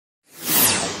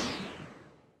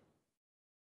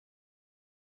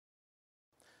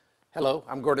Hello,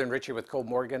 I'm Gordon Ritchie with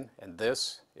Kollmorgen, and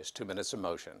this is 2 Minutes of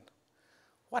Motion.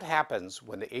 What happens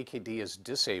when the AKD is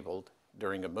disabled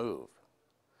during a move?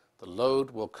 The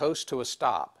load will coast to a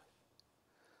stop.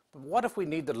 But what if we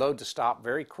need the load to stop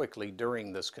very quickly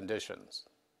during this conditions?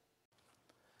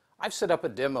 I've set up a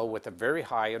demo with a very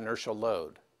high inertial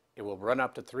load. It will run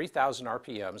up to 3,000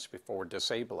 RPMs before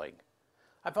disabling.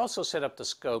 I've also set up the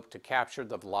scope to capture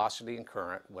the velocity and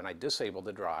current when I disable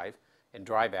the drive and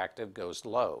drive active goes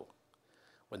low.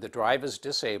 When the drive is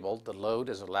disabled, the load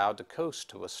is allowed to coast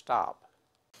to a stop.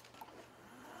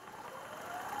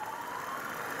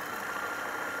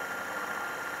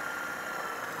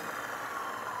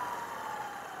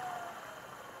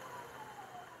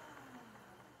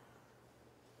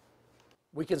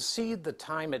 We can see the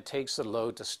time it takes the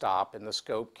load to stop in the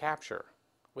scope capture.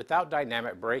 Without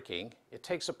dynamic braking, it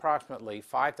takes approximately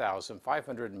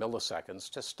 5,500 milliseconds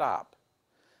to stop.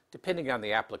 Depending on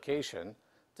the application,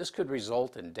 this could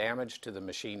result in damage to the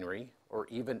machinery or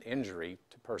even injury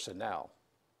to personnel.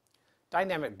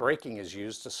 Dynamic braking is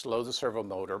used to slow the servo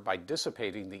motor by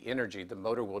dissipating the energy the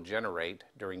motor will generate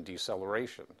during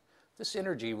deceleration. This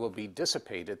energy will be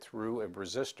dissipated through a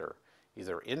resistor,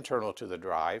 either internal to the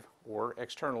drive or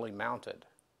externally mounted.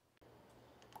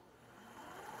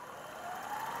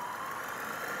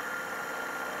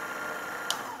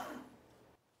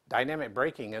 Dynamic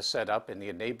braking is set up in the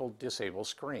Enable-Disable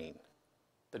screen.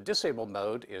 The disable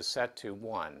mode is set to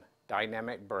 1,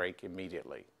 dynamic brake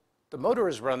immediately. The motor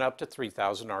is run up to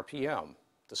 3,000 RPM.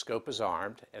 The scope is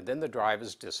armed, and then the drive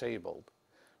is disabled.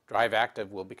 Drive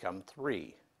active will become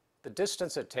 3. The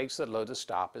distance it takes the load to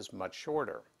stop is much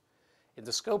shorter. In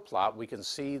the scope plot, we can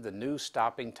see the new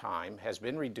stopping time has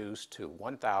been reduced to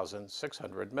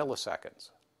 1,600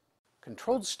 milliseconds.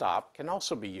 Controlled stop can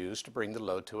also be used to bring the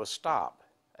load to a stop.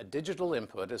 A digital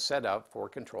input is set up for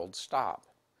controlled stop.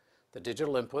 The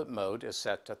digital input mode is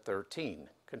set to 13,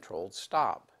 controlled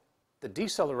stop. The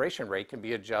deceleration rate can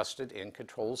be adjusted in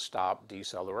controlled stop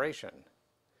deceleration.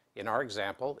 In our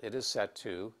example, it is set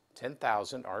to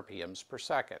 10,000 RPMs per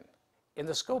second. In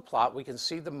the scope plot, we can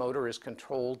see the motor is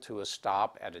controlled to a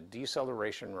stop at a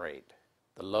deceleration rate.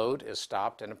 The load is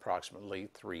stopped in approximately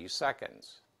 3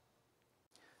 seconds.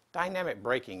 Dynamic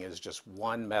braking is just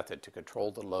one method to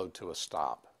control the load to a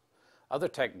stop. Other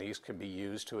techniques can be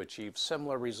used to achieve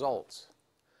similar results.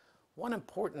 One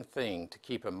important thing to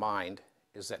keep in mind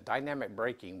is that dynamic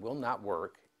braking will not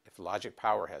work if logic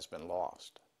power has been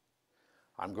lost.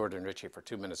 I'm Gordon Ritchie for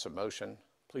 2 Minutes of Motion.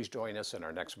 Please join us in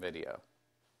our next video.